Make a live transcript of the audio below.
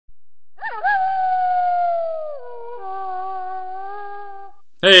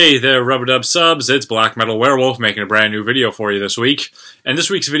Hey there, Rub-a-Dub subs, it's Blackmetalwerewolf making a brand new video for you this week. And this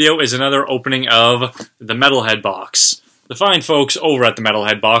week's video is another opening of the Metalhead Box. The fine folks over at the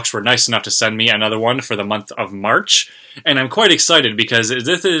Metalhead Box were nice enough to send me another one for the month of March. And I'm quite excited because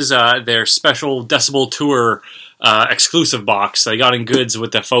this is their special Decibel Tour exclusive box. They got in goods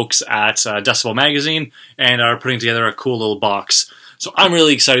with the folks at Decibel Magazine and are putting together a cool little box. So I'm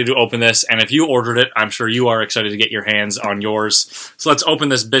really excited to open this, and if you ordered it, I'm sure you are excited to get your hands on yours. So let's open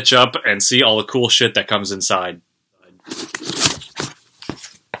this bitch up and see all the cool shit that comes inside.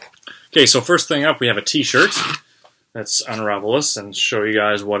 Okay, so first thing up, we have a t-shirt. Let's unravel this and show you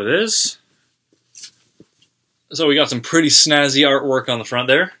guys what it is. So we got some pretty snazzy artwork on the front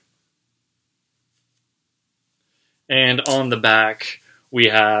there. And on the back, we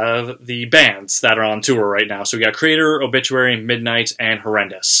have the bands that are on tour right now. So we got Creator, Obituary, Midnight, and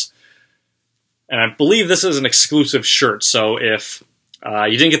Horrendous. And I believe this is an exclusive shirt, so if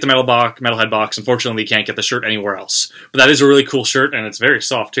you didn't get the Metalhead Box, unfortunately you can't get the shirt anywhere else. But that is a really cool shirt, and it's very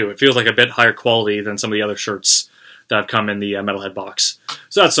soft too. It feels like a bit higher quality than some of the other shirts that have come in the Metalhead Box.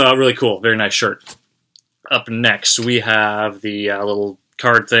 So that's really cool, very nice shirt. Up next, we have the little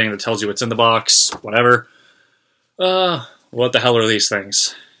card thing that tells you what's in the box, whatever. What the hell are these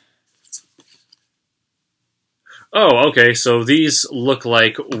things? Oh, okay, so these look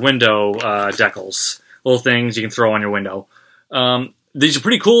like window decals. Little things you can throw on your window. These are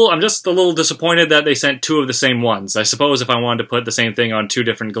pretty cool. I'm just a little disappointed that they sent two of the same ones. I suppose if I wanted to put the same thing on two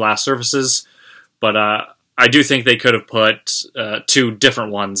different glass surfaces, but I do think they could have put two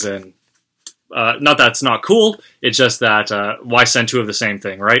different ones in. Not that it's not cool, it's just that why send two of the same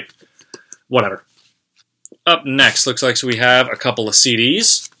thing, right? Whatever. Up next, looks like we have a couple of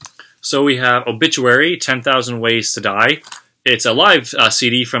CDs. So we have Obituary, 10,000 Ways to Die. It's a live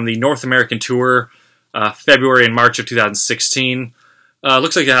CD from the North American tour, February and March of 2016.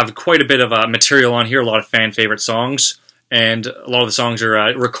 Looks like they have quite a bit of material on here, a lot of fan-favorite songs, and a lot of the songs are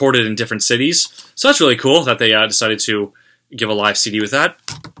recorded in different cities. So that's really cool that they decided to give a live CD with that.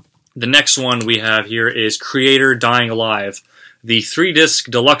 The next one we have here is Creator Dying Alive, the 3-disc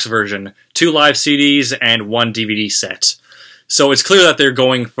deluxe version, 2 live CDs, and 1 DVD set. So it's clear that they're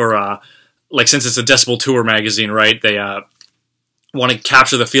going for, like, since it's a Decibel Tour magazine, right, they want to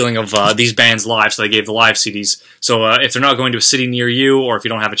capture the feeling of these bands live, so they gave the live CDs. So if they're not going to a city near you, or if you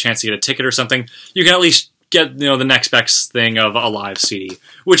don't have a chance to get a ticket or something, you can at least get, you know, the next best thing of a live CD,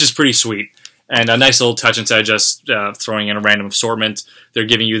 which is pretty sweet. And a nice little touch instead of just throwing in a random assortment. They're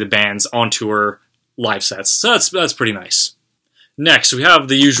giving you the bands on tour live sets. So that's pretty nice. Next, we have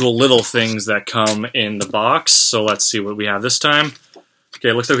the usual little things that come in the box, so let's see what we have this time. Okay,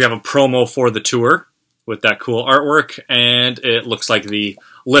 it looks like we have a promo for the tour with that cool artwork, and it looks like the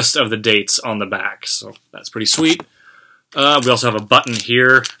list of the dates on the back, so that's pretty sweet. We also have a button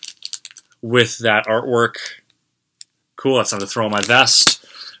here with that artwork. Cool, that's something to throw on my vest.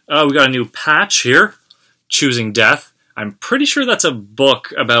 We got a new patch here, Choosing Death. I'm pretty sure that's a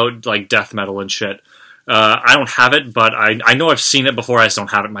book about, like, death metal and shit. I don't have it, but I know I've seen it before, I just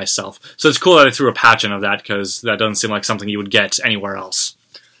don't have it myself. So it's cool that I threw a patch in of that, because that doesn't seem like something you would get anywhere else.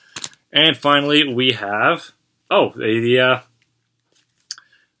 And finally, we have, a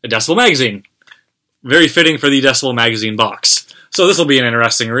Decibel Magazine. Very fitting for the Decibel Magazine box. So this will be an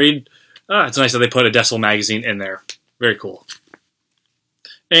interesting read. It's nice that they put a Decibel Magazine in there. Very cool.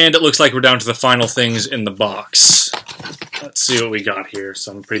 And it looks like we're down to the final things in the box. Let's see what we got here.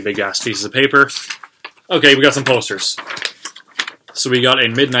 Some pretty big-ass pieces of paper. Okay, we got some posters. So we got a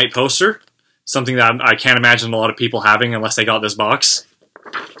Midnight poster, something that I can't imagine a lot of people having unless they got this box.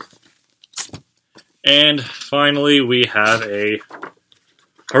 And finally, we have a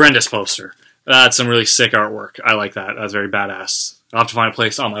Horrendous poster. That's some really sick artwork. I like that. That's very badass. I'll have to find a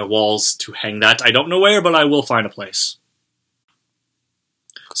place on my walls to hang that. I don't know where, but I will find a place.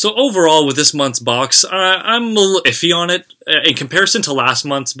 So overall, with this month's box, I'm a little iffy on it. In comparison to last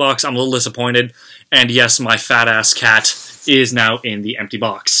month's box, I'm a little disappointed. And yes, my fat-ass cat is now in the empty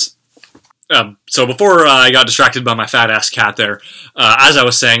box. So before I got distracted by my fat-ass cat there, as I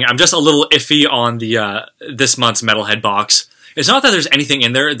was saying, I'm just a little iffy on the this month's Metalhead box. It's not that there's anything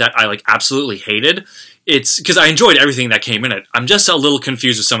in there that I like absolutely hated. It's because I enjoyed everything that came in it. I'm just a little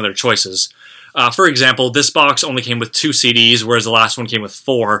confused with some of their choices. For example, this box only came with 2 CDs, whereas the last one came with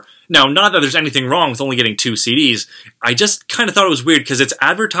 4. Now, not that there's anything wrong with only getting 2 CDs, I just kind of thought it was weird because it's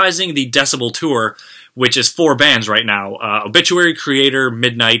advertising the Decibel Tour, which is 4 bands right now, Obituary, Creator,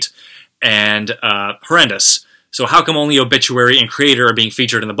 Midnight, and Horrendous. So how come only Obituary and Creator are being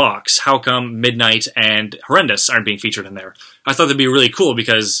featured in the box? How come Midnight and Horrendous aren't being featured in there? I thought that'd be really cool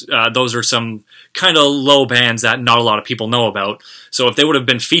because those are some kind of low bands that not a lot of people know about. So if they would have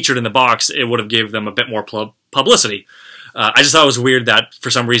been featured in the box, it would have given them a bit more publicity. I just thought it was weird that for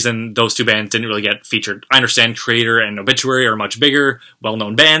some reason those two bands didn't really get featured. I understand Creator and Obituary are much bigger,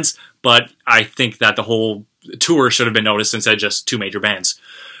 well-known bands, but I think that the whole tour should have been noticed instead of just two major bands.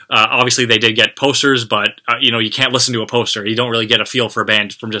 Obviously, they did get posters, but you know, you can't listen to a poster. You don't really get a feel for a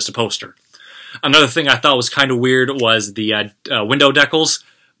band from just a poster. Another thing I thought was kind of weird was the window decals.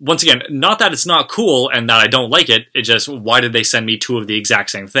 Once again, not that it's not cool and that I don't like it, it just, why did they send me two of the exact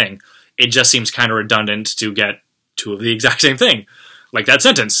same thing? It just seems kind of redundant to get two of the exact same thing. Like that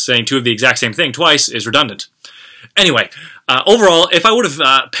sentence, saying two of the exact same thing twice is redundant. Anyway, overall, if I would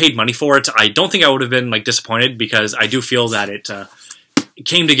have paid money for it, I don't think I would have been like disappointed because I do feel that it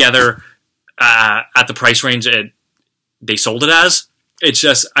came together at the price range they sold it as. It's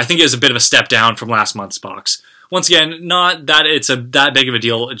just, I think it was a bit of a step down from last month's box. Once again, not that it's that big of a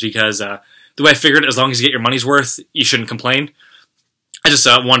deal because the way I figured, as long as you get your money's worth, you shouldn't complain. I just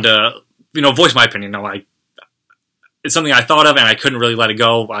wanted to, you know, voice my opinion. It's something I thought of and I couldn't really let it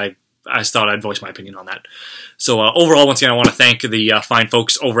go. I just thought I'd voice my opinion on that. So overall, once again, I want to thank the fine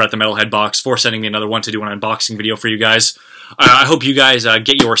folks over at the Metalhead Box for sending me another one to do an unboxing video for you guys. I hope you guys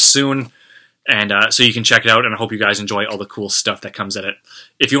get yours soon, and so you can check it out, and I hope you guys enjoy all the cool stuff that comes in it.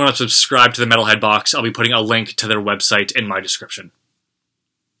 If you want to subscribe to the Metalhead Box, I'll be putting a link to their website in my description.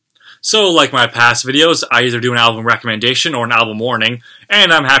 So, like my past videos, I either do an album recommendation or an album warning,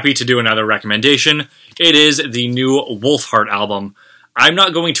 and I'm happy to do another recommendation. It is the new Wolfheart album. I'm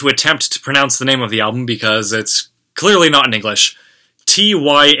not going to attempt to pronounce the name of the album because it's clearly not in English.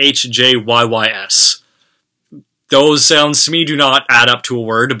 Tyhjyys. Those sounds to me do not add up to a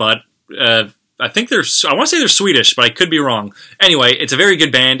word, but I think I want to say they're Swedish, but I could be wrong. Anyway, it's a very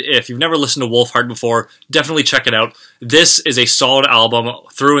good band. If you've never listened to Wolfheart before, definitely check it out. This is a solid album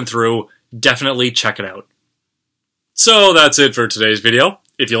through and through. Definitely check it out. So that's it for today's video.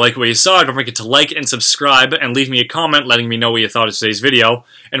 If you like what you saw, don't forget to like and subscribe and leave me a comment letting me know what you thought of today's video.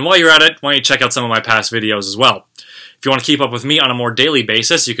 And while you're at it, why don't you check out some of my past videos as well. If you want to keep up with me on a more daily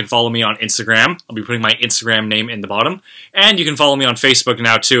basis, you can follow me on Instagram. I'll be putting my Instagram name in the bottom. And you can follow me on Facebook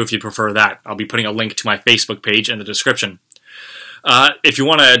now too if you prefer that. I'll be putting a link to my Facebook page in the description. If you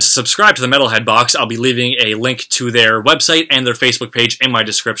want to subscribe to the Metalhead Box, I'll be leaving a link to their website and their Facebook page in my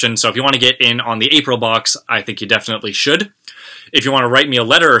description. So if you want to get in on the April box, I think you definitely should. If you want to write me a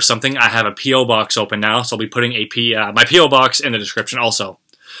letter or something, I have a P.O. box open now, so I'll be putting my P.O. box in the description also.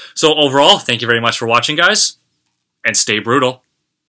 So overall, thank you very much for watching, guys, and stay brutal.